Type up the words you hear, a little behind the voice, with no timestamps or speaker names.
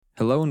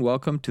Hello and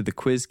welcome to the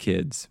Quiz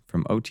Kids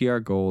from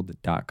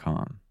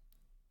OTRGold.com.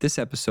 This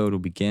episode will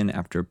begin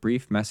after a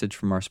brief message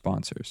from our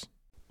sponsors.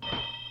 Here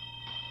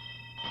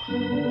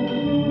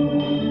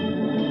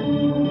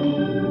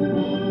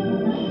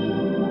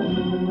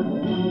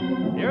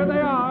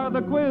they are,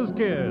 the Quiz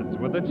Kids,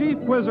 with the chief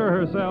quizzer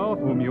herself,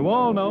 whom you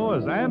all know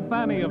as Aunt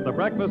Fanny of the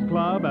Breakfast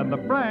Club and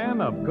the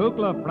Fran of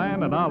Kukla,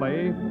 Fran, and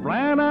Ollie,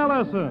 Fran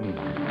Allison.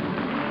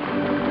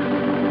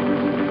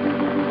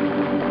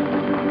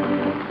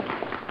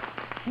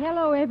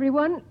 Hello,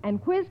 everyone,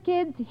 and Quiz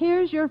Kids,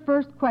 here's your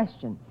first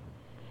question.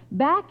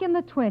 Back in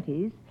the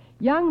 20s,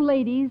 young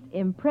ladies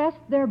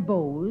impressed their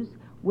beaux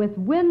with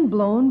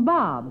wind-blown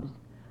bobs.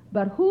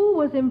 But who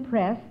was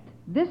impressed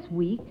this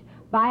week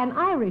by an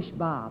Irish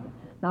bob?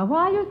 Now,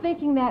 while you're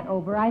thinking that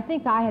over, I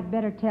think I had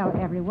better tell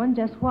everyone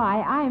just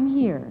why I am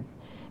here.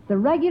 The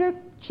regular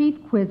chief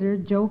quizzer,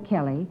 Joe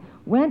Kelly,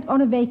 went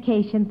on a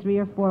vacation 3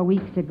 or 4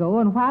 weeks ago,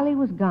 and while he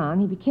was gone,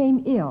 he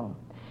became ill.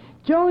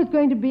 Joe is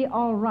going to be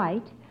all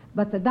right,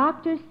 but the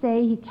doctors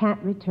say he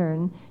can't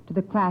return to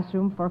the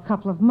classroom for a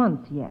couple of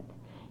months yet.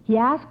 He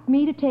asked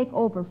me to take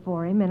over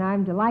for him, and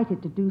I'm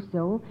delighted to do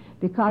so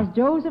because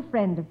Joe's a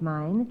friend of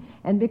mine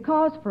and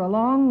because for a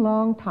long,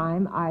 long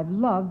time I've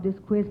loved this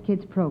Quiz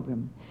Kids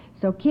program.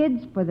 So,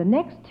 kids, for the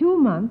next 2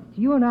 months,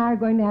 you and I are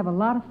going to have a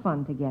lot of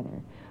fun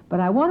together. But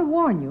I want to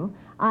warn you,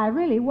 I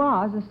really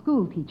was a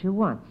school teacher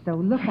once, so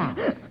look out.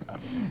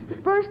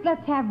 First,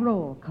 let's have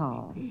roll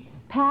call.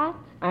 Pat?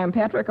 I'm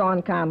Patrick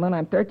Owen Conlon.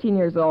 I'm 13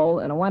 years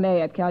old and a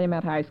 1A at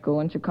Calumet High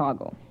School in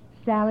Chicago.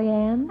 Sally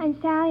Ann? I'm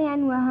Sally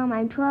Ann Wilhelm.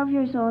 I'm 12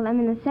 years old. I'm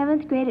in the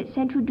 7th grade at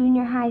Central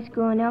Junior High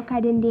School in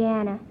Elkhart,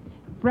 Indiana.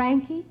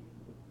 Frankie?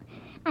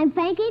 I'm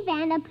Frankie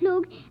Vander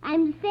Ploeg.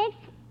 I'm 6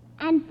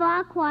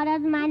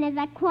 3/4. Mine is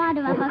a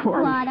quarter of a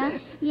quarter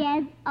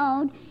years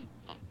old.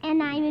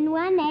 And I'm in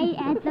 1A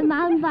at the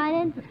Mount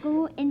Vernon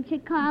School in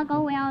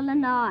Chicago,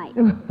 Illinois.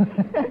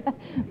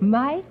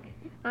 Mike?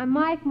 I'm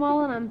Mike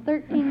Mullen. I'm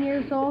 13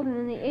 years old and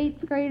in the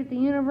 8th grade at the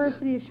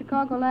University of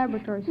Chicago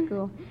Laboratory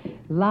School.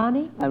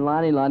 Lonnie? I'm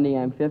Lonnie Lundy.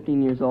 I'm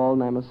 15 years old,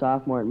 and I'm a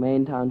sophomore at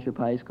Maine Township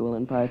High School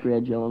in Park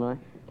Ridge, Illinois.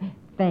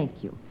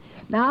 Thank you.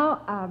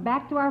 Now,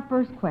 back to our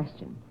first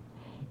question.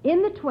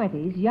 In the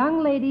 20s,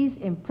 young ladies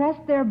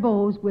impressed their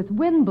beaux with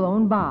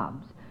wind-blown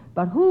bobs.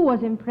 But who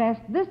was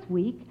impressed this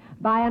week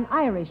by an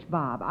Irish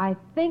bob? I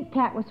think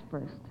Pat was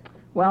first.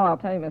 Well, I'll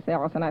tell you, Miss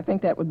Allison, I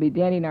think that would be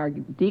Danny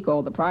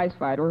Nardico, the prize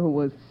fighter, who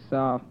was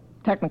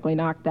technically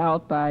knocked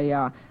out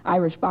by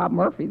Irish Bob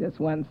Murphy this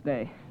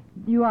Wednesday.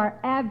 You are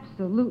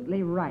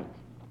absolutely right.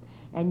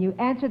 And you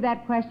answered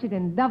that question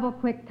in double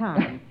quick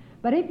time.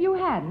 But if you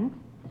hadn't,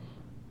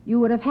 you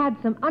would have had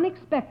some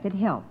unexpected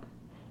help.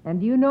 And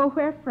do you know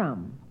where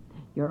from?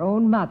 Your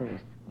own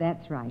mothers.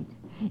 That's right.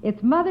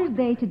 It's Mother's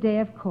Day today,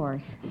 of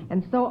course.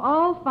 And so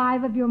all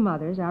 5 of your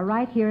mothers are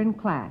right here in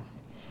class.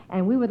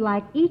 And we would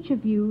like each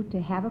of you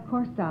to have a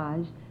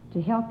corsage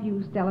to help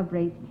you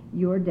celebrate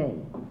your day.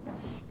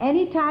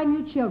 Anytime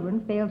you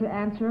children fail to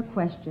answer a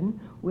question,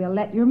 we'll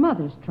let your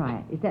mothers try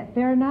it. Is that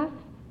fair enough?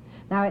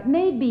 Now, it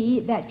may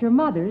be that your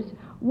mothers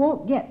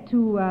won't get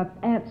to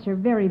answer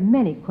very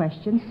many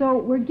questions, so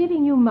we're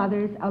giving you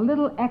mothers a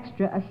little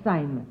extra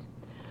assignment.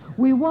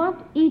 We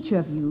want each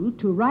of you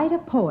to write a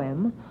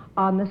poem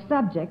on the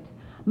subject,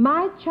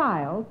 "My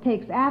child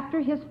takes after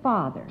his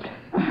father."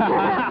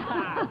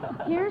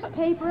 Here's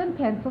paper and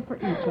pencil for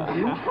each of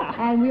you,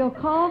 and we'll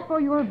call for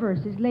your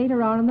verses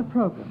later on in the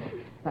program.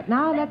 But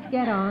now let's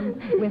get on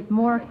with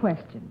more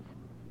questions.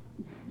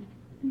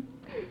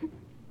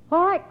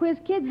 All right, Quiz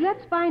Kids,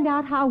 let's find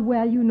out how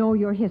well you know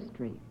your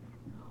history.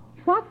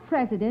 What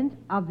president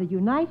of the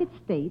United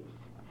States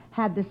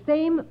had the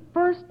same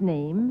first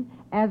name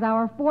as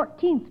our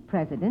 14th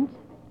president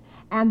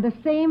and the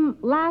same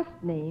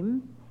last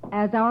name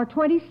as our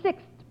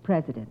 26th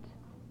president?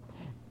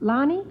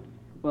 Lonnie?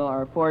 Well,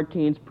 our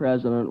 14th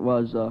president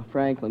was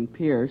Franklin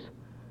Pierce,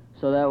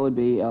 so that would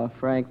be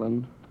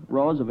Franklin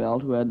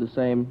Roosevelt, who had the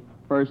same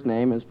first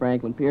name as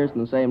Franklin Pierce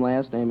and the same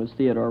last name as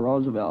Theodore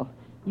Roosevelt.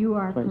 You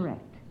are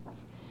correct.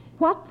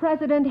 What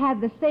president had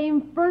the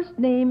same first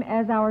name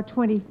as our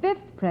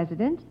 25th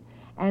president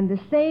and the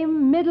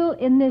same middle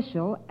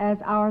initial as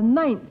our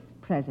 9th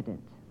president?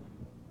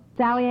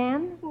 Sally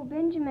Ann? Well,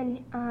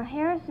 Benjamin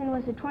Harrison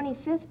was the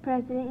 25th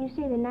president. You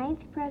say the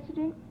 9th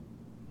president?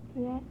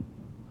 Is that?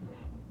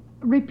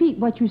 Repeat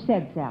what you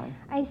said, Sally.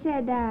 I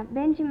said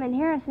Benjamin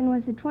Harrison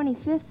was the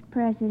 25th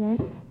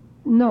president.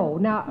 No.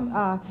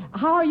 Now,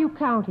 how are you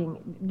counting?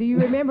 Do you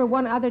remember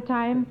one other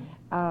time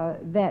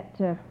that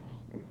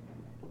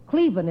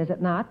Cleveland, is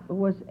it not,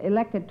 was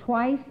elected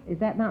twice? Is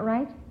that not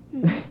right?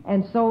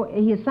 And so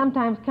he is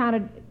sometimes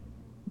counted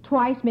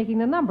twice, making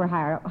the number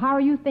higher. How are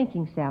you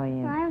thinking, Sally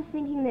Ann? Well, I was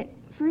thinking that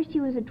first he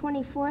was the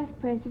 24th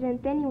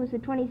president, then he was the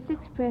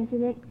 26th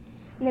president,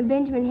 and then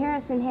Benjamin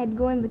Harrison had to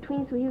go in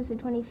between, so he was the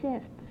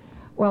 25th.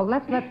 Well,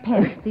 let's let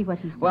Pat see what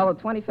he says. Well,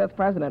 the 25th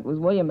president was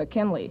William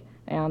McKinley.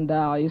 And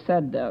you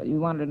said you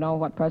wanted to know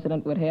what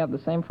president would have the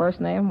same first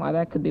name? Why,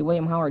 that could be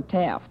William Howard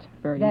Taft,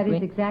 very easily. That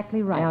is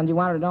exactly right. And you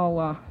wanted to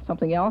know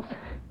something else?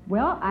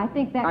 Well, I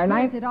think that Our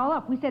clears ninth- it all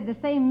up. We said the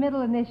same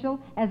middle initial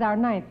as our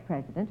 9th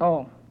president.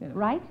 Oh, yeah,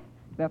 Right?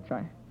 that's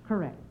right.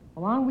 Correct.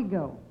 Along we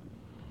go.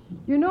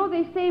 You know,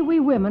 they say we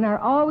women are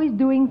always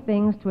doing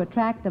things to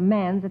attract a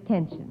man's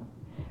attention.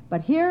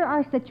 But here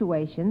are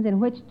situations in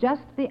which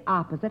just the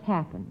opposite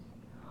happens.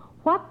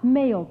 What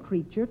male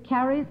creature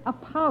carries a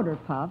powder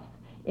puff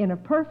in a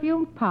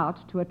perfumed pouch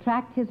to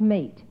attract his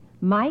mate?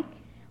 Mike?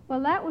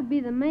 Well, that would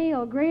be the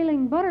male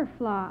grayling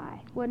butterfly,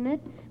 wouldn't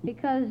it?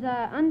 Because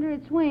under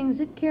its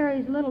wings it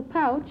carries a little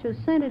pouch of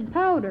scented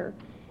powder,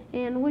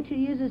 and which it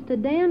uses to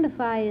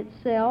dandify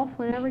itself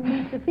whenever it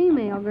meets a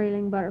female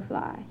grayling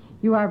butterfly.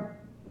 You are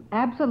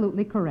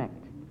absolutely correct.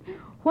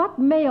 What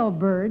male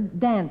bird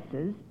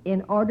dances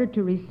in order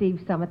to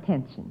receive some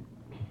attention?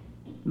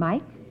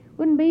 Mike?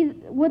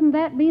 Wouldn't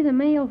that be the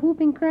male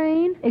whooping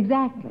crane?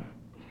 Exactly.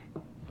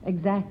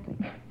 Exactly.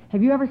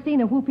 Have you ever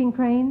seen a whooping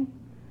crane?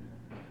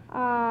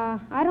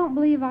 I don't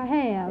believe I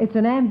have. It's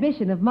an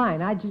ambition of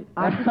mine. I just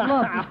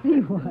love to see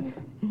one.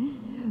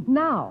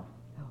 Now,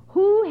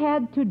 who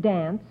had to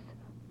dance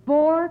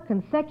 4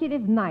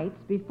 consecutive nights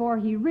before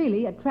he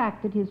really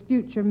attracted his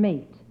future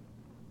mate?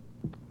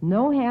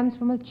 No hands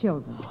from the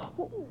children.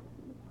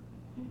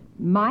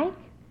 Mike?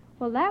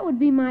 Well, that would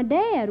be my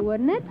dad,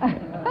 wouldn't it?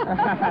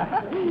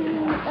 That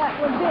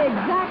would be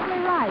exactly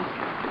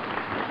right.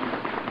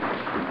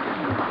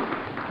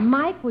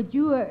 Mike, would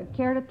you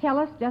care to tell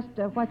us just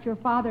what your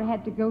father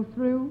had to go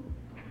through?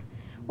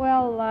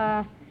 Well,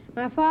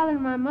 my father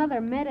and my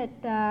mother met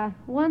at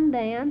one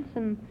dance,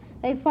 and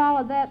they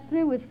followed that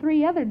through with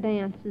 3 other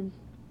dances.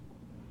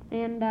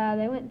 And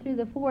they went through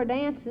the 4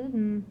 dances,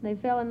 and they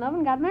fell in love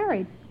and got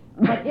married.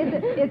 But is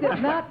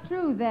it not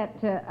true that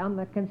on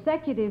the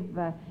consecutive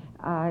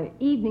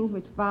evenings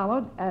which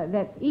followed,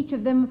 that each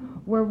of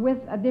them were with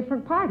a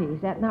different party? Is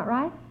that not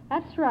right?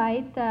 That's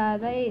right.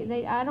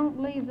 I don't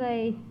believe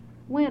they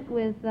went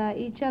with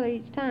each other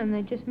each time.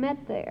 They just met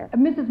there.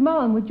 Mrs.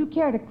 Mullen, would you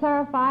care to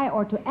clarify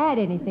or to add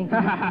anything to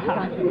this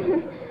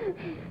discussion?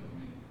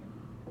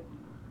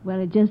 Well,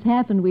 it just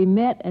happened we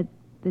met at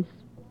this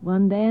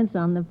one dance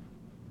on the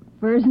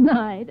first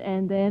night,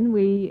 and then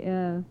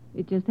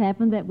it just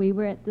happened that we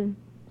were at the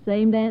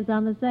same dance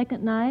on the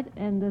second night,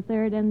 and the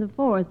third and the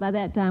fourth. By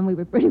that time, we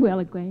were pretty well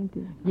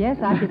acquainted.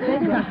 Yes, I could say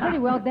you were pretty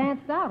well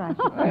danced out, I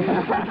should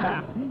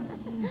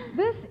say.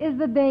 This is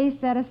the day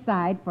set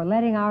aside for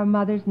letting our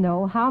mothers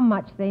know how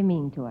much they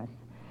mean to us.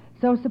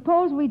 So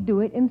suppose we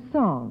do it in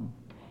song.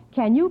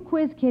 Can you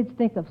quiz kids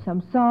think of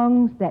some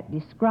songs that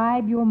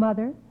describe your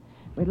mother?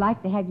 We'd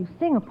like to have you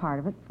sing a part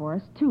of it for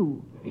us,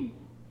 too.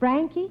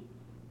 Frankie?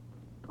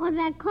 Well,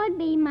 that could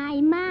be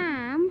my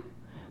mom.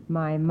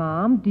 My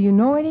mom. Do you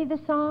know any of the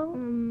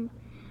songs?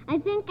 I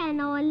think I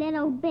know a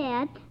little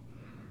bit.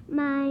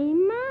 My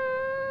mom,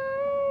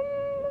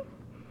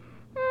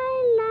 I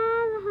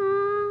love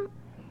her.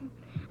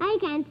 I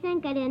can't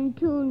sing it in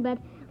tune, but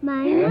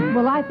my mom...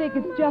 Well, I think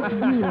it's just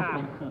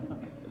beautiful.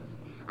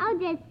 I'll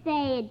just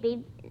say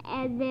it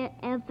as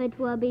if it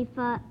will be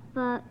for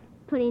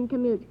put into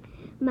music.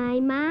 My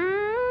mom,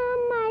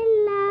 I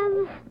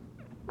love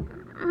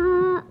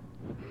her.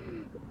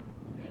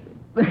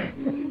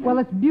 Well,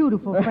 it's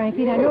beautiful,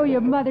 Frankie. I know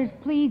your mother's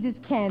pleased as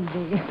can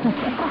be.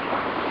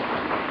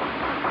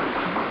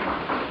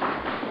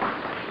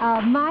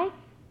 Mike?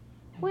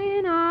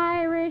 When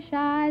Irish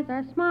eyes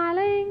are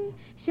smiling,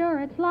 sure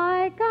it's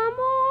like a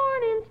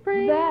morning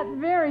spring. That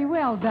very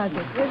well does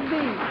it,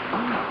 indeed.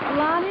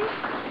 Lonnie?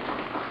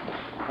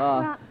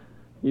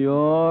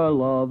 You're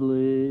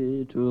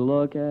lovely to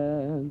look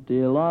at,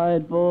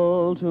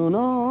 delightful to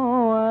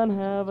know, and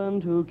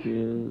heaven to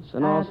kiss,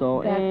 and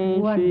also that's ain't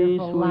she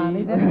wonderful, sweet?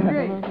 Lonnie. That's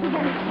great.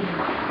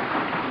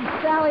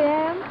 Sally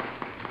Ann?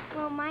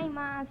 Well, my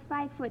mom's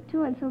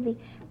 5'2", and she'll be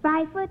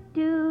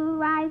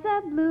 5'2", eyes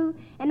are blue,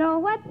 and oh,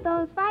 what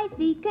those 5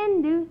 feet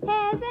can do.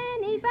 Has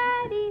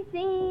anybody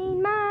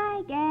seen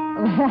my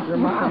gal? Your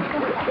mom.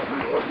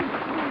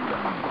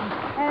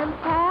 And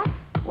Pat?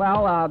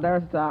 Well,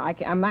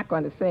 I'm not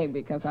going to sing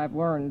because I've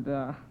learned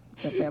that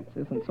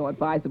isn't so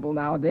advisable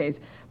nowadays.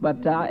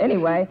 But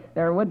anyway,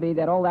 there would be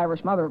that old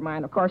Irish mother of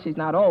mine. Of course, she's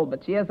not old,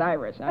 but she is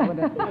Irish.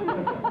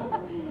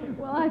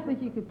 Well, I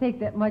think you could take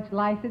that much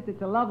license.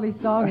 It's a lovely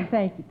song, and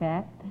thank you,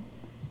 Pat.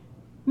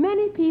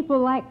 Many people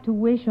like to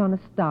wish on a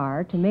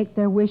star to make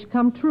their wish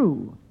come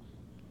true.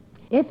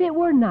 If it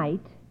were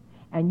night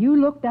and you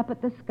looked up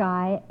at the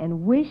sky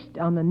and wished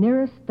on the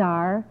nearest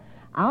star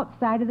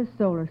outside of the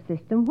solar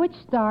system, which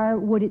star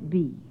would it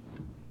be?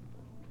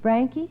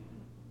 Frankie?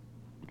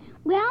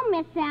 Well,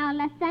 Miss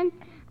Allison,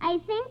 I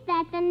think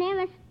that the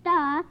nearest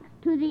star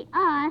to the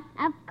Earth,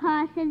 of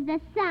course, is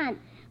the sun.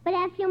 But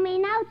if you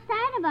mean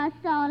outside of our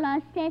solar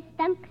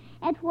system,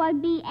 it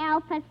would be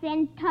Alpha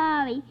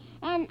Centauri.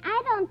 And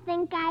I don't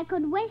think I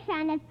could wish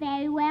on it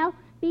very well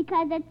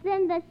because it's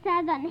in the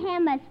southern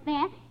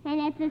hemisphere,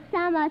 and it's a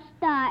summer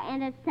star in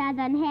the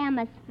southern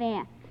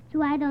hemisphere.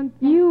 So I don't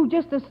think... You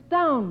just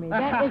astound me.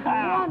 That is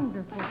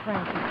wonderful,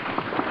 Frankie.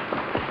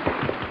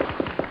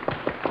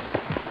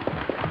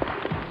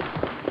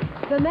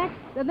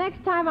 The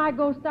next time I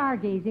go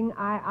stargazing,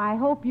 I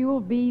hope you will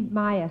be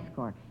my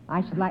escort.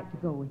 I should like to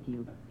go with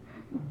you.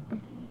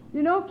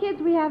 You know,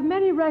 kids, we have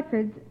many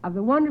records of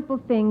the wonderful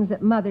things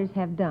that mothers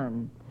have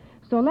done.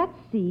 So let's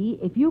see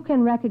if you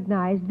can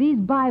recognize these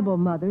Bible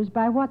mothers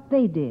by what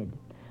they did.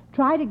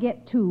 Try to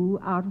get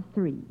 2 out of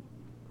 3.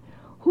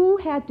 Who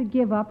had to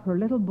give up her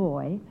little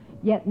boy,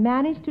 yet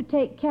managed to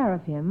take care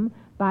of him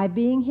by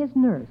being his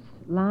nurse?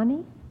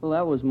 Lonnie? Well,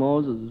 that was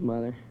Moses'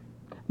 mother.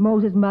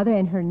 Moses' mother,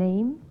 and her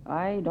name?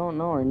 I don't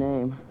know her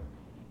name.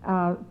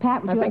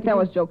 Pat, would I you think that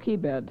was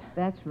Jochebed.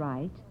 That's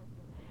right.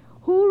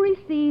 Who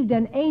received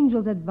an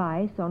angel's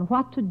advice on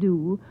what to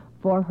do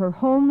for her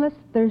homeless,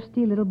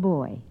 thirsty little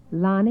boy?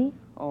 Lonnie?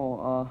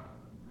 Oh,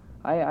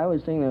 I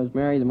was thinking it was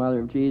Mary, the mother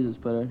of Jesus,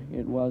 but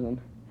it wasn't.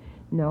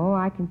 No,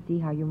 I can see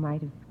how you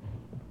might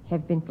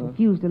have been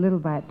confused a little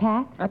by it.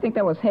 Pat? I think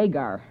that was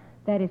Hagar.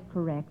 That is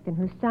correct. And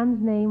her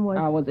son's name was?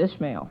 Was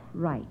Ishmael.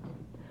 Right.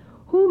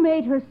 Who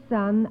made her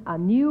son a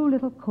new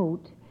little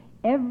coat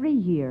every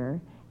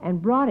year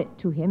and brought it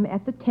to him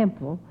at the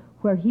temple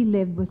where he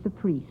lived with the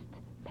priest?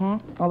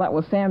 Pat? Oh, that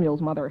was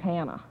Samuel's mother,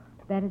 Hannah.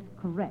 That is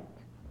correct.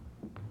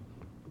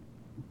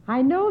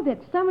 I know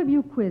that some of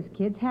you quiz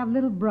kids have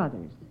little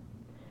brothers.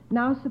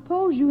 Now,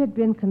 suppose you had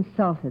been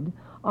consulted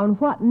on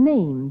what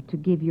name to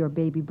give your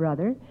baby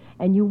brother,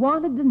 and you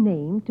wanted the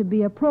name to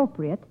be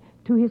appropriate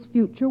to his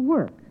future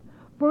work.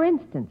 For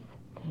instance,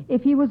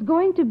 if he was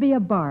going to be a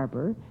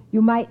barber,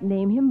 you might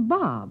name him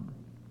Bob.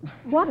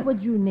 What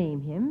would you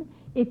name him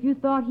if you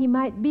thought he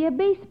might be a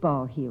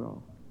baseball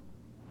hero?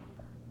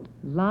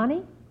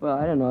 Lonnie? Well,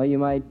 I don't know. You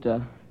might,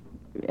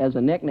 as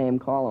a nickname,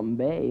 call him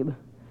Babe.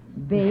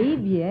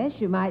 Babe, yes,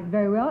 you might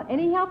very well.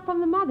 Any help from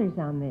the mothers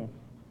on this?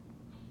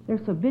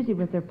 They're so busy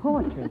with their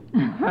poetry.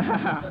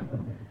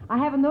 I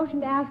have a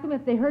notion to ask them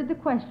if they heard the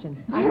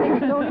question. I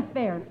think it's only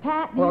fair.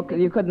 Pat? Well,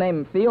 you could name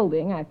him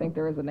Fielding. I think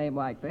there is a name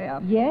like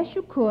that. Yes,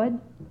 you could.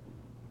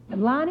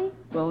 And Lonnie?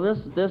 Well,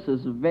 this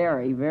is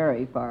very,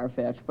 very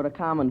far-fetched, but a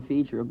common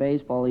feature of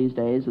baseball these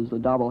days is the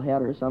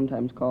doubleheader,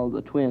 sometimes called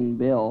the twin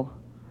bill.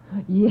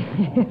 Yes.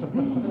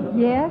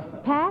 Yes,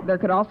 Pat? There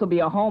could also be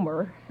a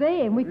homer.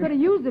 Say, and we could have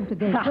used them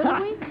today,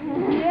 couldn't we?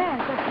 Yes,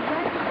 that's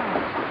exactly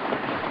right.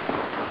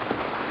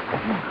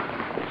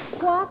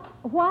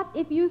 What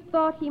if you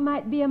thought he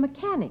might be a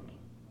mechanic?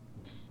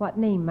 What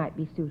name might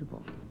be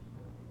suitable?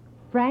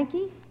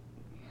 Frankie?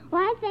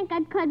 Well, I think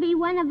it could be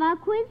one of our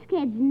quiz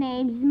kids'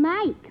 names,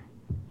 Mike.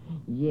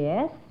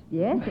 Yes,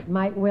 it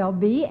might well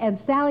be. And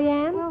Sally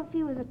Ann? Well, if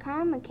he was a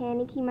car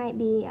mechanic, he might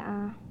be,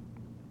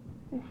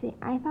 let's see,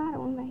 I thought it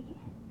was like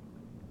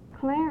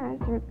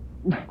Clarence or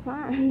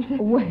Clarence.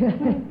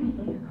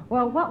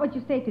 Well, what would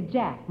you say to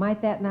Jack?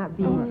 Might that not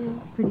be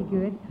pretty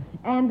good?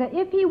 And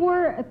if he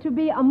were to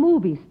be a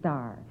movie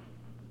star,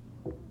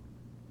 do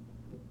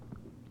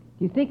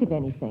you think of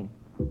anything?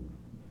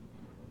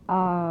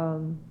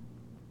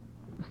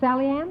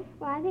 Sally Ann?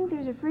 Well, I think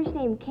there's a first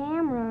name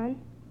Cameron,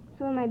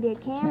 so it might be a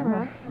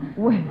camera.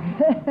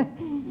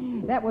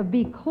 That would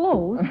be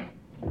close,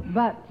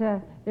 but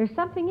there's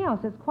something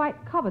else that's quite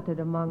coveted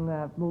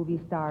among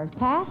movie stars.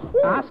 Pat?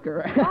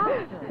 Oscar.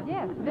 Oscar,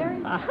 yes,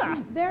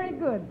 very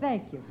good,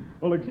 thank you.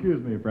 Well,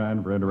 excuse me,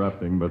 Fran, for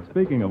interrupting, but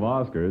speaking of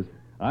Oscars,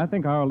 I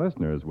think our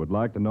listeners would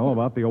like to know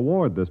about the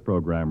award this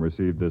program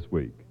received this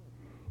week.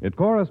 It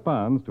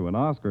corresponds to an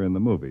Oscar in the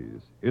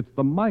movies. It's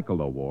the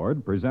Michael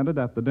Award, presented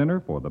at the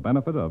dinner for the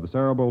benefit of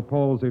cerebral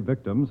palsy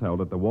victims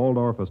held at the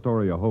Waldorf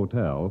Astoria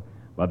Hotel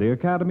by the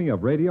Academy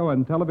of Radio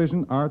and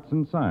Television Arts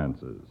and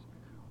Sciences,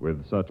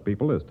 with such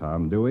people as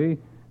Tom Dewey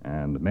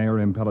and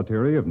Mayor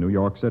Impellitteri of New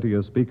York City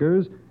as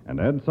speakers, and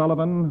Ed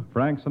Sullivan,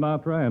 Frank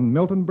Sinatra, and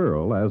Milton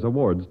Berle as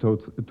awards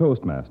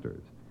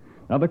Toastmasters.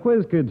 Now, the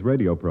Quiz Kids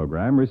radio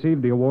program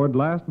received the award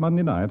last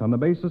Monday night on the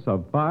basis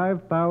of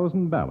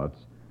 5,000 ballots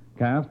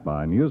cast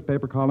by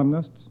newspaper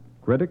columnists,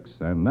 critics,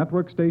 and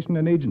network station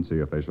and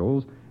agency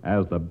officials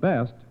as the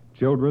best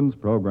children's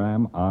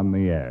program on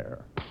the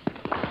air.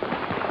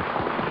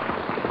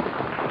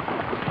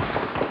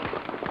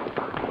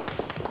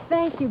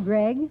 Thank you,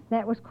 Greg.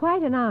 That was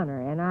quite an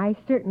honor, and I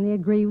certainly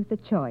agree with the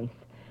choice.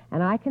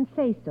 And I can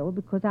say so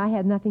because I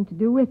had nothing to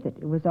do with it.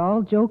 It was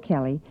all Joe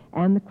Kelly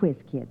and the Quiz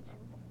Kids.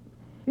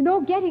 You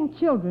know, getting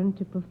children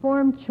to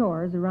perform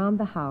chores around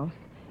the house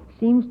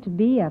seems to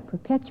be a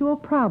perpetual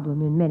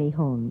problem in many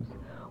homes.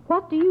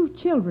 What do you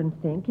children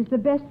think is the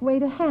best way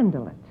to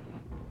handle it?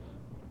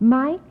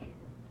 Mike?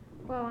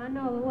 Well, I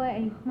know the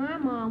way my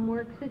mom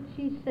works it.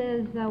 She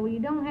says, well, you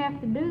don't have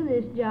to do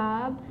this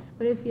job,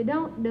 but if you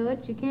don't do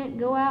it, you can't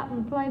go out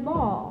and play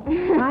ball.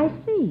 I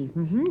see.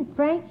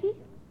 Frankie?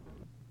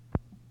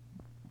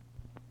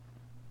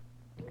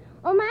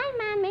 Well, my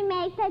mommy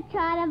makes a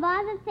chart of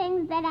all the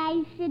things that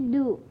I should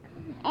do.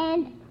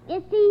 And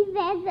you see,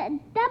 there's a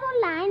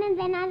double line, and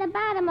then on the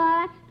bottom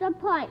are extra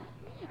points.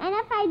 And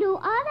if I do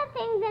all the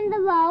things in the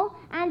row,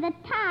 on the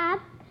top,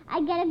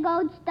 I get a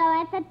gold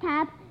star at the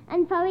top,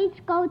 and for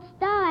each gold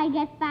star, I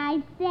get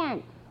 5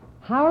 cents.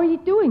 How are you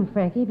doing,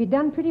 Frankie? Have you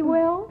done pretty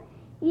well?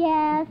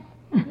 Yes.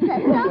 So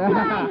far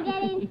I'm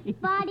getting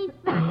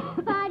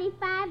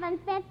 45 and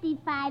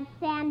 55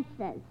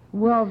 census.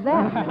 Well,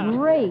 that's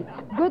great.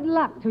 Good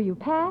luck to you,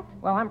 Pat.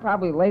 Well, I'm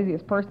probably the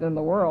laziest person in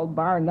the world,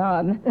 bar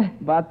none.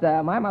 But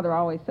my mother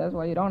always says,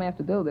 well, you don't have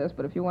to do this,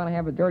 but if you want to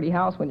have a dirty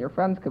house when your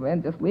friends come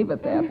in, just leave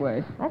it that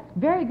way. That's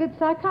very good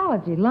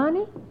psychology.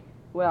 Lonnie?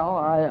 Well,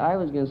 I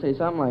was going to say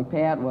something like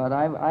Pat would.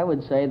 I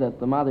would say that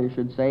the mother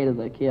should say to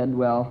the kid,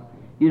 well,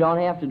 you don't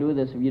have to do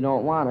this if you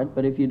don't want it,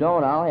 but if you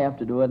don't, I'll have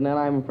to do it, and then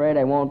I'm afraid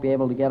I won't be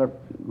able to get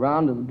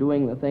around to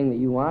doing the thing that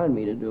you wanted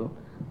me to do.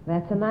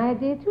 That's an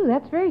idea, too.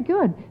 That's very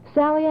good.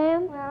 Sally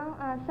Ann? Well,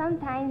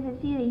 sometimes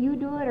it's either you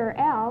do it or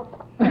else.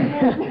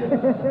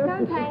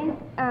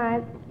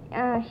 Sometimes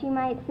she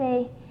might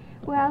say,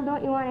 well,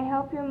 don't you want to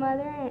help your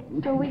mother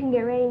so we can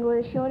get ready and go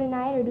to the show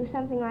tonight or do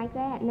something like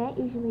that? And that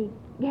usually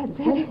gets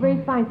it. That's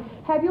very fine.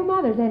 Have your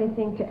mothers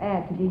anything to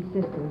add to these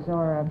systems,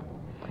 or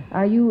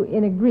are you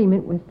in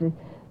agreement with the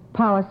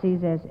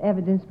policies as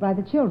evidenced by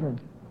the children?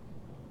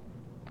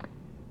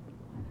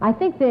 I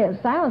think their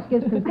silence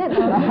gives consent.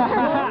 Well,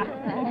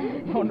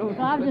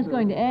 I was just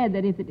going to add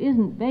that if it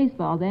isn't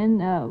baseball, then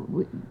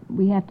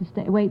we have to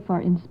wait for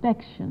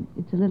inspection.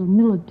 It's a little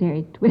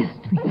military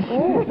twist.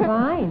 Oh,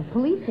 fine.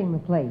 Policing the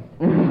place.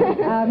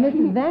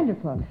 Mrs.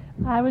 Vanderploeg.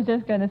 I was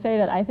just going to say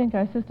that I think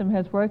our system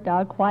has worked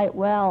out quite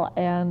well,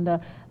 and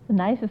the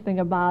nicest thing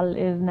about it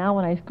is now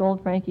when I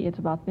scold Frankie, it's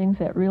about things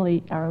that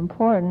really are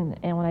important,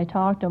 and when I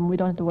talk to him, we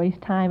don't have to waste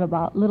time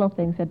about little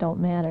things that don't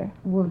matter.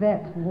 Well,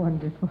 that's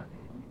wonderful.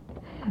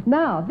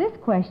 Now, this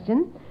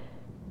question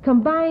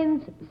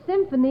combines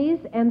symphonies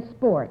and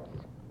sports,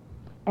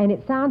 and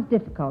it sounds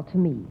difficult to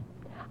me.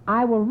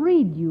 I will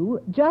read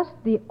you just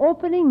the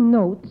opening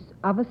notes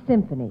of a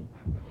symphony.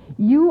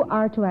 You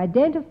are to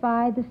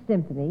identify the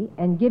symphony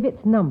and give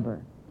its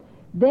number.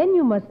 Then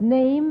you must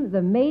name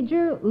the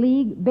Major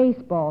League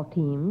Baseball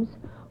teams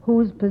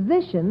whose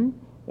position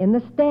in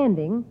the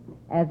standing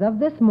as of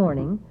this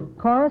morning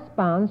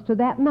corresponds to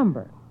that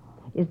number.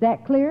 Is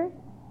that clear?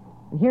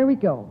 And here we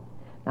go.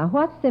 Now,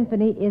 what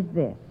symphony is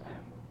this?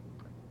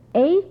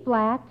 A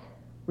flat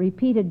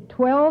repeated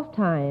 12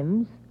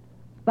 times,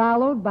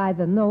 followed by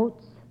the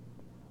notes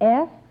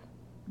F,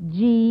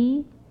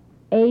 G,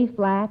 A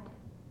flat,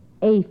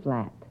 A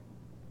flat.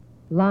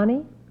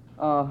 Lonnie?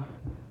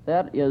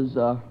 That is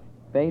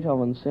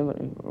Beethoven's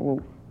symphony.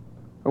 Or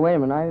wait a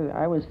minute,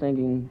 I was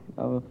thinking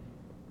of...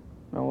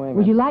 No, wait a minute.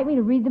 Would you like me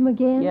to read them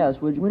again? Yes,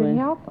 would you please? Would it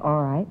help?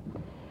 All right.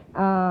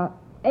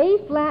 A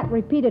flat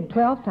repeated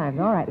 12 times.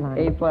 All right,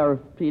 Lonnie. A flat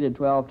repeated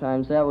 12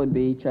 times. That would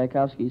be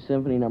Tchaikovsky's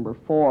Symphony No.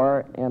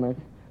 4, and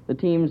the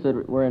teams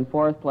that were in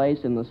fourth place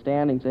in the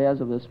standings as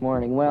of this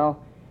morning.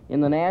 Well, in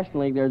the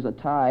National League, there's a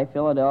tie.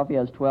 Philadelphia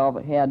had 12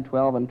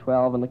 and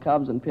 12, and the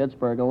Cubs in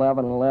Pittsburgh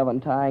 11 and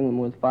 11, tying them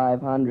with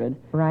 500.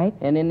 Right.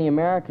 And in the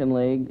American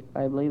League,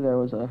 I believe there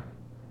was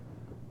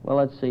well,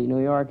 let's see,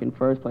 New York in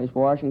first place,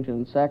 Washington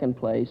in second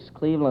place,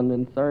 Cleveland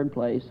in third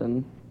place,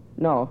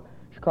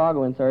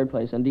 Chicago in third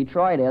place, and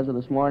Detroit, as of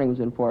this morning, was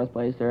in fourth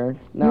place. They're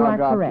now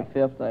dropped correct.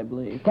 to fifth, I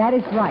believe. That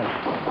is right.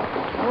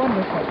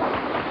 Wonderful.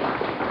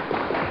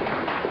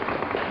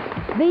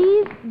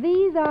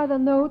 These are the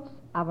notes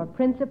of a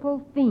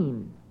principal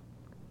theme.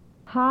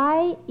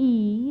 High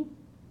E,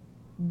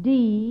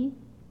 D,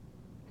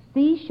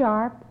 C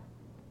sharp,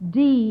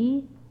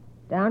 D,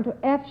 down to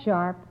F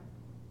sharp,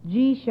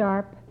 G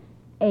sharp,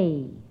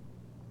 A.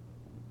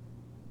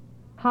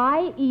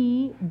 High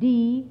E,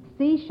 D,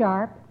 C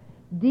sharp,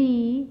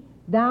 D,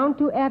 down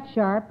to F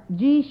sharp,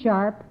 G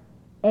sharp,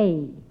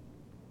 A.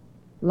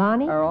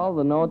 Lonnie? Are all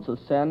the notes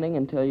ascending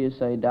until you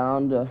say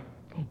down to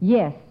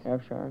Yes.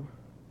 F sharp?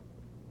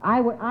 I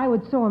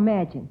would so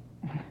imagine.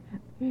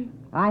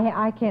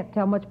 I can't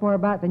tell much more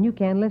about it than you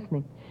can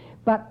listening.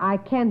 But I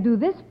can do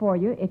this for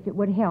you if it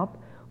would help.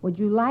 Would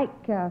you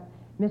like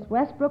Miss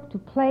Westbrook to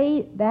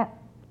play that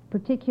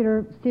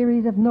particular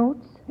series of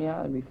notes? Yeah,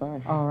 that'd be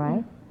fine. All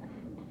right.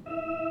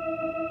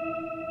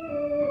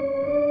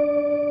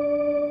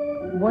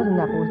 It wasn't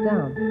up, it was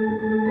down.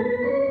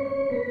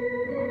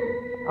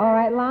 All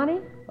right, Lonnie?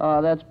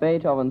 That's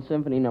Beethoven's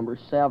Symphony No.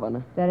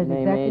 7. That is in A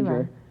exactly major.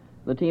 right.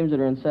 The teams that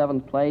are in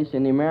seventh place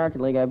in the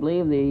American League, I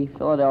believe the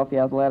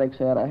Philadelphia Athletics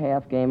had a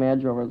half-game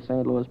edge over the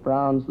St. Louis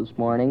Browns this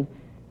morning.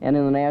 And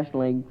in the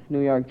National League, New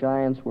York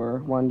Giants were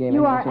one game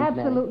You ahead are of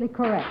Cincinnati. absolutely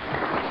correct.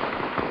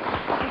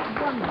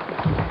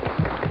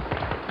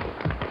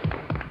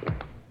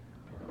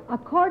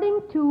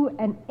 According to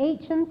an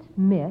ancient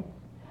myth,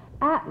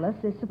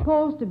 Atlas is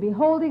supposed to be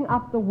holding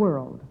up the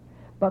world.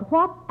 But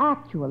what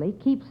actually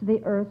keeps the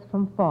earth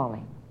from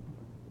falling?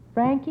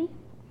 Frankie?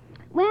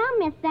 Well,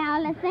 Miss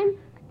Allison,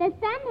 the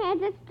sun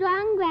has a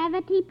strong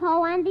gravity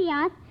pull on the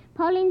earth,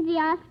 pulling the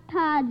earth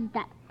towards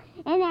us.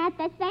 And at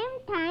the same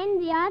time,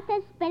 the earth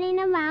is spinning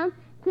around,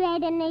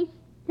 creating a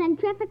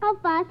centrifugal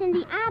force in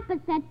the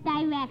opposite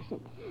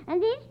direction.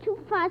 And these two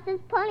forces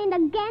pulling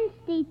against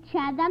each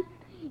other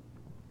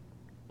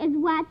is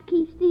what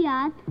keeps the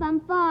earth from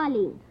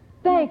falling.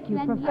 Thank you,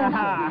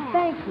 Professor.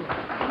 Thank you.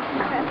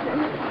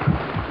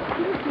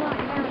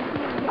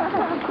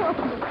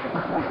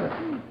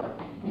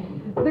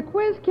 The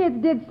quiz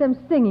kids did some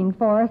singing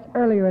for us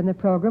earlier in the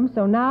program,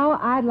 so now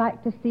I'd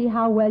like to see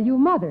how well you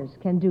mothers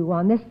can do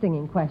on this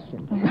singing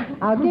question.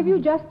 I'll give you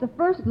just the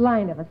first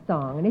line of a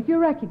song, and if you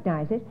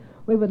recognize it,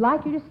 we would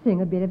like you to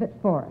sing a bit of it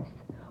for us.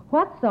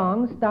 What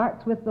song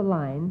starts with the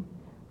line,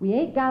 "We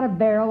ain't got a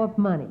barrel of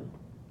money"?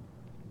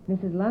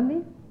 Mrs.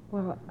 Lundy?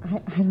 Well,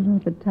 I don't know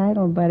the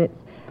title, but it's,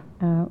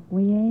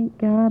 we ain't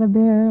got a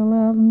barrel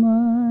of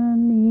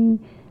money,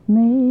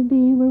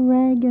 maybe we're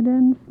ragged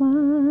and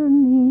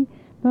funny,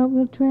 but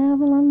we'll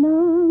travel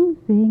along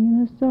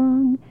singing a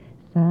song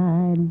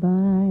side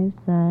by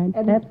side.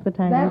 And that's the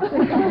title. That's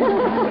the title.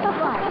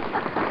 Right.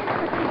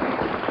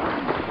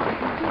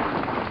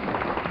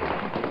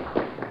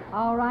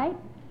 All right.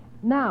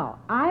 Now,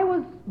 I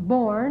was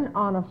born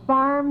on a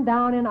farm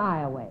down in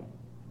Iowa.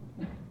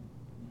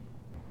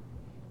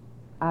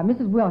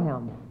 Mrs.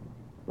 Wilhelm.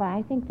 Well,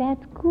 I think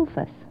that's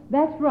Goofus.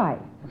 That's right.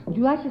 Would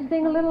you like to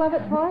sing a little of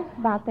it for us?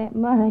 About that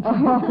much.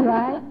 All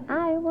right.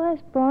 I was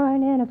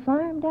born in a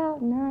farm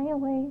down in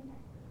Iowa.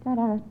 Da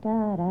da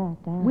da da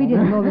da. We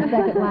didn't know the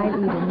second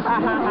line either.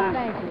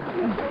 Thank you.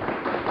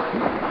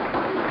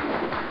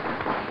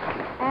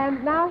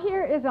 And now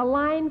here is a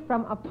line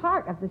from a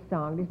part of the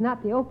song. It's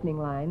not the opening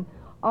line.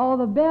 All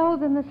the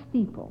bells in the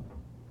steeple.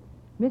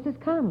 Mrs.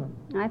 Conlon.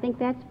 I think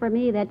that's for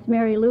me. That's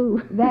Mary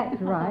Lou. That's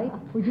right.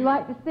 Would you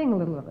like to sing a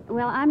little of it?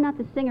 Well, I'm not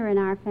the singer in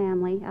our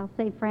family. I'll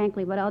say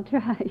frankly, but I'll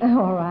try.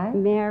 All right.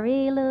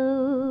 Mary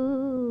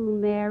Lou,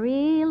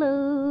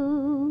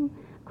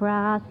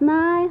 cross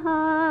my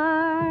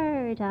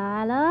heart,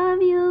 I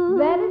love you.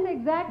 That is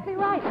exactly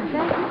right.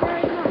 Thank you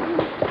very much.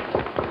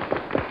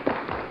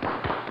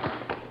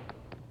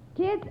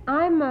 Kids,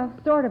 I'm a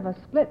sort of a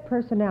split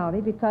personality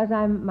because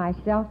I'm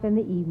myself in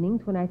the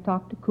evenings when I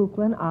talk to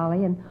Kukla and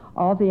Ollie and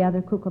all the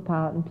other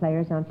Kuklapolitan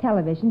players on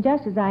television,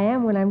 just as I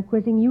am when I'm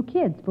quizzing you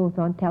kids, both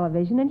on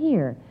television and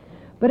here.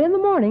 But in the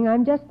morning,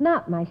 I'm just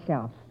not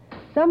myself.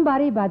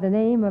 Somebody by the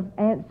name of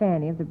Aunt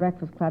Fanny of the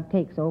Breakfast Club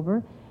takes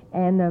over,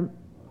 and,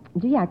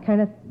 gee, I kind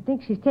of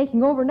think she's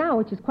taking over now,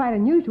 which is quite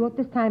unusual at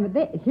this time of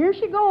day. Here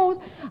she goes.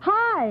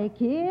 Hi,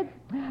 kids.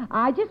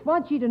 I just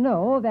want you to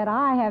know that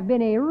I have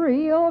been a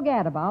real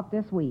gadabout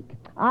this week.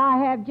 I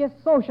have just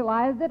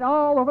socialized it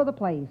all over the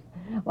place.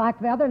 Like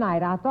the other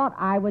night, I thought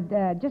I would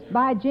just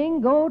by jing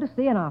go to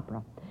see an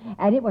opera.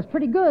 And it was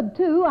pretty good,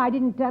 too. I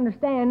didn't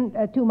understand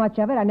too much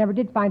of it. I never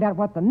did find out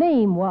what the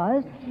name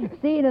was,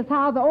 seeing as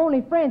how the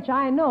only French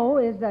I know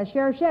is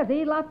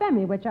Cherchez la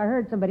Femme, which I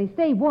heard somebody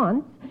say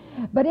once.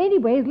 But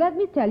anyways, let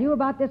me tell you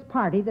about this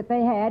party that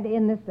they had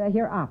in this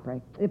here opera.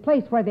 The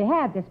place where they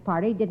had this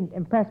party didn't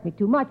impress me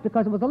too much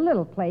because it was a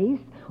little place,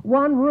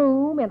 one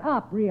room and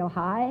up real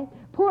high.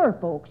 Poor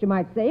folks, you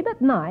might say,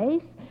 but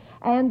nice.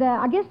 And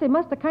I guess they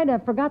must have kind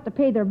of forgot to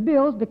pay their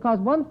bills because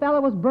one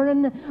fellow was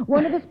burning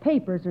one of his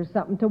papers or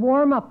something to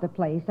warm up the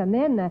place. And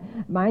then,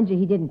 mind you,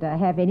 he didn't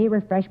have any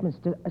refreshments.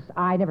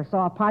 I never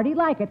saw a party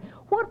like it.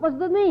 What was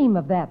the name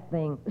of that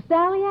thing?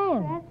 Sally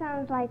Ann. That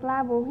sounds like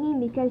La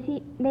Boheme because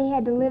they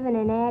had to live in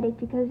an attic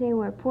because they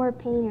were poor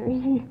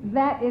painters.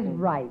 That is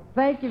right.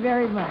 Thank you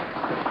very much.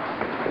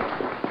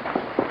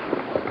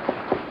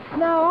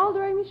 Now, all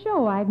during the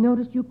show, I've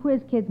noticed you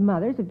quiz kids'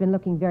 mothers have been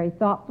looking very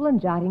thoughtful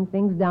and jotting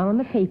things down on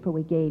the paper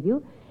we gave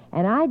you.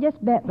 And I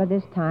just bet by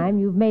this time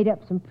you've made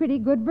up some pretty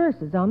good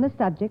verses on the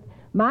subject,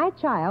 My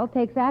Child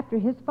Takes After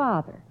His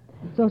Father.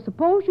 So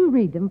suppose you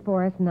read them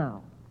for us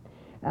now.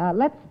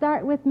 Let's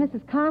start with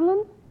Mrs.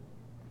 Conlon.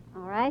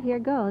 All right, here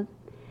goes.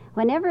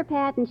 Whenever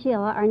Pat and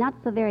Sheila are not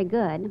so very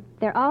good,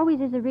 there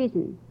always is a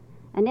reason.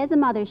 And as a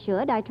mother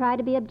should, I try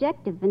to be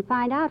objective and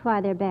find out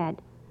why they're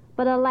bad.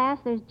 But alas,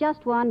 there's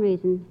just one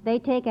reason. They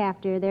take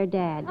after their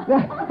dad.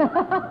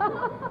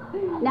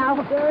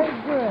 Now, very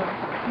good.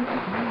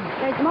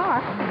 There's more.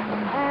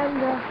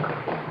 And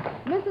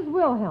Mrs.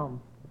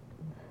 Wilhelm.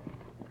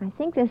 I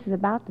think this is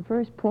about the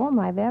first poem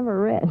I've ever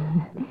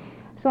written.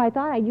 So I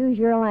thought I'd use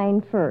your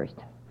line first.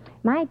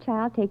 My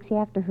child takes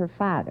after her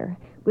father.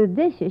 With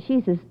dishes,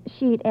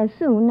 she'd as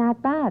soon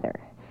not bother.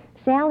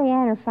 Sally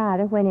and her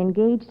father, when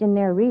engaged in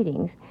their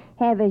readings,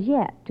 have as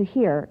yet to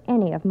hear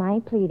any of my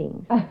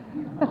pleadings. And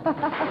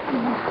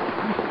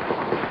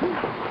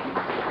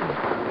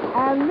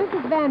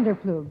Mrs.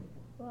 Vanderploeg.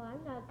 Well,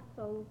 I'm not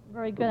so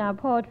very good on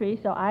poetry,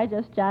 so I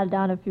just jotted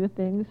down a few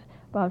things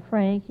about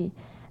Frankie.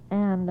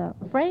 And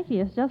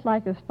Frankie is just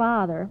like his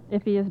father.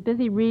 If he is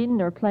busy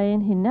reading or playing,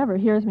 he never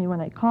hears me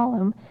when I call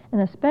him, and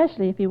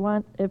especially if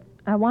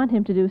I want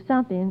him to do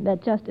something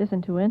that just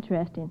isn't too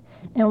interesting.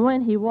 And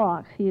when he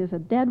walks, he is a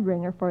dead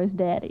ringer for his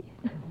daddy.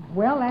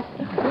 Well, let's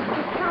count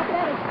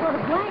that as sort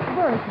of blank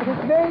verse, but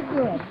it's very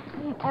good.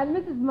 And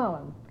Mrs.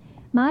 Mullen.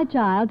 My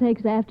child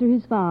takes after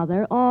his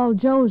father. All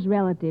Joe's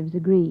relatives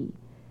agree.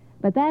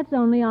 But that's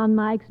only on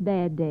Mike's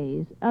bad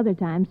days. Other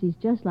times he's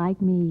just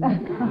like me.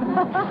 Thank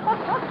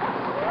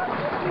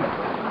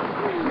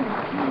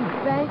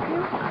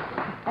you.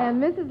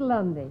 And Mrs.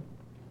 Lundy.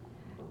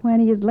 When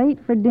he is late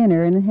for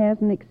dinner and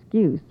has an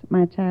excuse,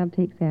 my child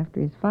takes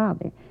after his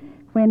father.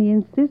 When he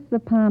insists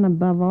upon,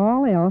 above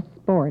all else,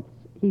 sports,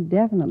 He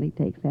definitely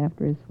takes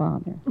after his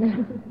father.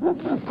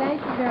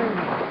 Thank you very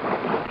much.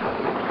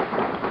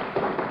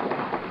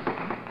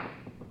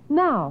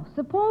 Now,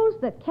 suppose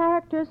that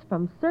characters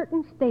from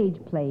certain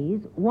stage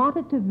plays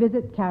wanted to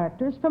visit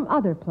characters from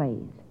other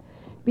plays.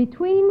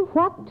 Between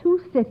what two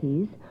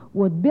cities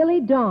would Billy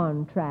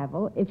Dawn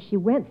travel if she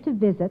went to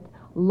visit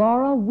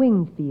Laura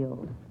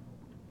Wingfield?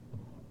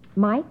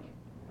 Mike?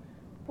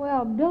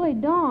 Well, Billy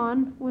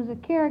Dawn was a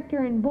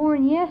character in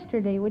Born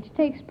Yesterday, which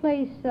takes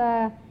place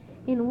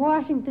in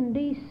Washington,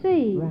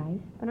 D.C. Right.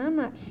 But I'm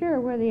not sure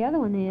where the other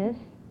one is.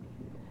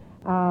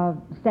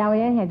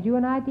 Sally Ann, had you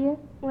an idea?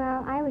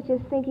 Well, I was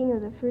just thinking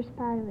of the first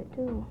part of it,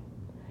 too.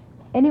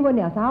 Anyone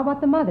else? How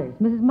about the mothers?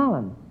 Mrs.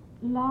 Mullins?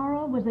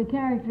 Laura was a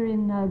character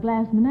in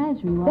Glass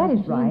Menagerie, wasn't That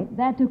is she? right.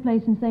 That took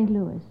place in St.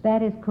 Louis.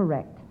 That is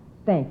correct.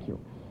 Thank you.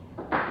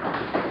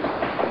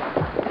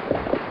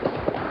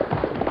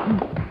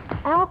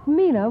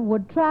 Alcmena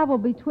would travel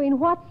between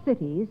what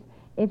cities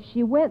if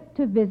she went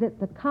to visit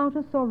the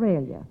Countess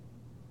Aurelia?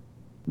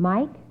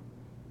 Mike?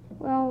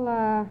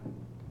 Well,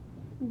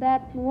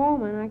 that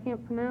woman, I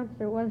can't pronounce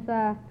her, was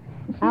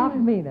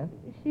Alcmena.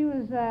 She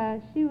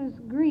was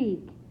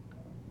Greek,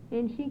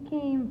 and she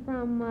came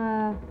from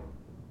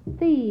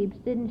Thebes,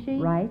 didn't she?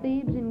 Right.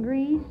 Thebes in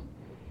Greece.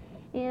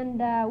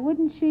 And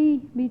wouldn't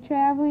she be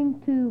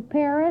traveling to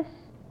Paris?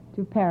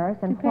 To Paris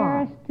and to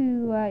Paris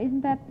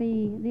isn't that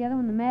the other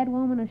one, the Mad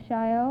Woman of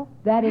Chaillot?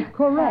 That is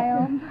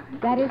correct.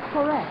 Chaillot. That is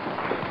correct.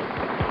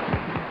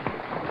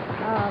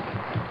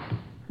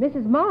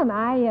 Mrs. Mullen,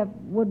 I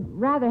would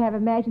rather have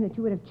imagined that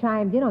you would have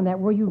chimed in on that.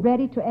 Were you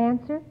ready to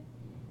answer?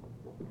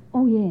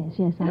 Oh, yes,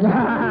 I am.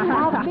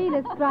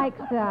 Alcmena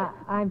strikes,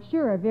 I'm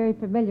sure, a very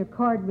familiar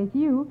chord with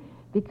you,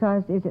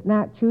 because is it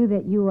not true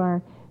that you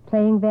are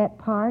playing that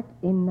part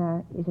in,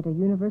 is it a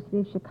University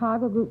of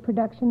Chicago group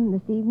production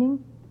this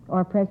evening,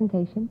 or a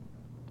presentation?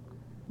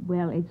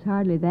 Well, it's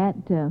hardly that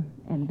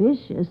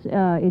ambitious.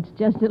 It's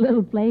just a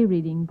little play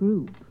reading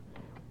group.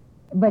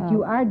 But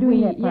you are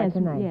doing that part yes,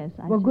 tonight. Yes.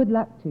 Well, good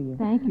luck to you.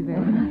 Thank you very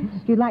much.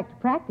 If you'd like to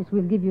practice,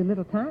 we'll give you a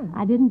little time.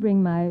 I didn't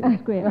bring my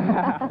script.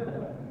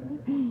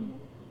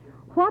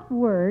 What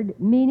word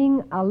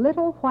meaning a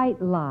little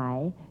white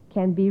lie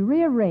can be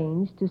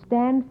rearranged to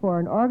stand for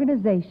an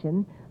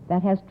organization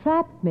that has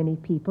trapped many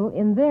people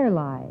in their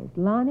lies?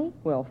 Lonnie?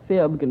 Well,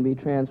 fib can be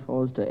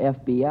transposed to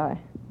FBI.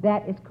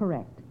 That is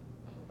correct.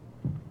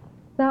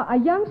 Now, a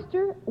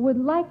youngster would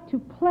like to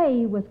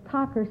play with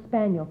Cocker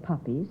Spaniel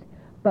puppies,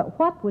 but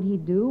what would he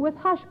do with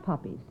hush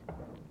puppies?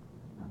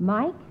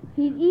 Mike?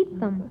 He'd eat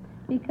them,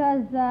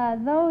 because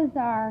those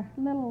are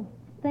little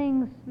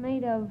things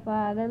made of,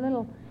 they're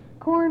little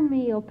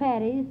cornmeal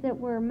patties that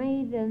were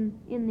made in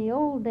the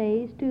old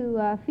days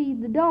to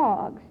feed the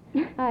dogs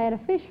at a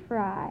fish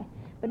fry.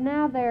 But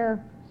now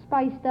they're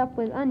spiced up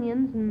with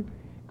onions and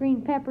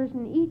green peppers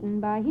and eaten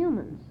by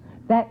humans.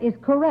 That is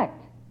correct.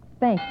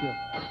 Thank you.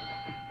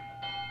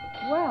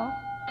 Well,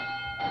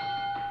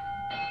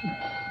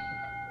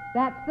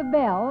 that's the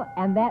bell,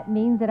 and that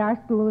means that our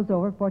school is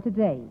over for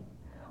today.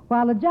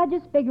 While the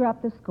judges figure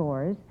up the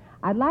scores,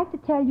 I'd like to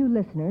tell you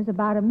listeners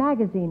about a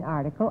magazine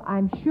article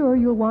I'm sure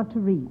you'll want to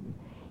read.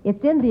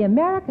 It's in the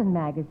American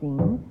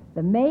Magazine,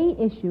 the May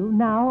issue,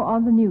 now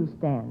on the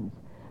newsstands.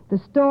 The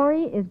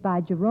story is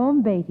by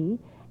Jerome Beatty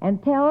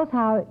and tells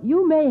how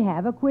you may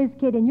have a quiz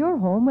kid in your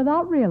home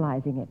without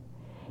realizing it.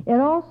 It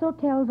also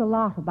tells a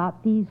lot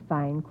about these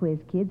fine quiz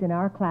kids in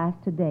our class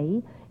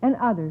today and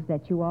others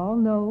that you all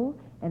know,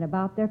 and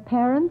about their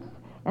parents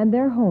and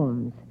their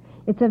homes.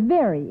 It's a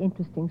very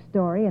interesting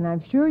story, and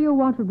I'm sure you'll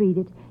want to read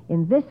it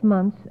in this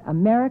month's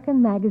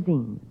American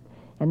Magazine.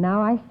 And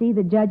now I see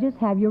the judges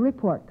have your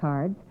report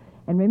cards.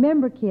 And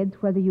remember, kids,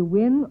 whether you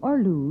win or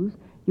lose,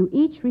 you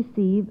each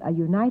receive a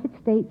United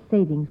States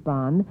savings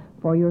bond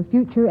for your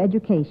future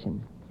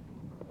education.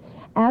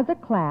 As a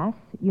class,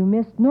 you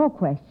missed no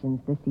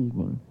questions this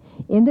evening.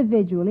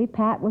 Individually,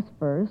 Pat was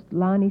first,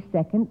 Lonnie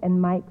second,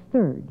 and Mike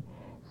third.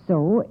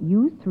 So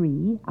you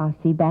three, I'll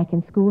see back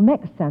in school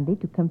next Sunday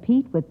to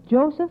compete with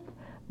Joseph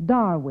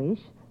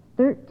Darwish,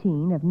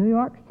 13, of New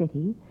York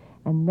City,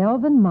 and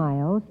Melvin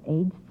Miles,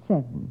 aged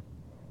 7.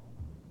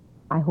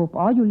 I hope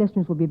all you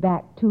listeners will be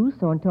back, too,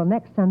 so until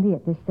next Sunday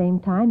at this same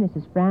time, this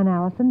is Fran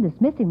Allison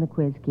dismissing the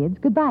quiz kids.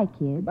 Goodbye,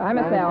 kids. Bye,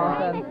 Miss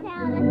Allison.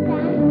 Bye, Miss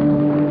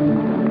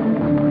Allison.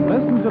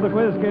 Listen to the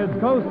Quiz Kids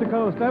coast to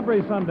coast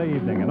every Sunday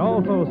evening, and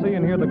also see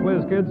and hear the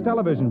Quiz Kids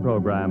television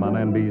program on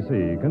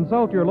NBC.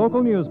 Consult your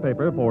local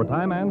newspaper for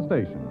time and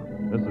station.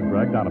 This is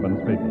Greg Donovan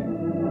speaking.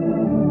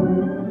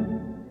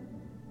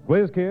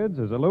 Quiz Kids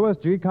is a Louis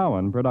G.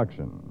 Cowan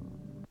production.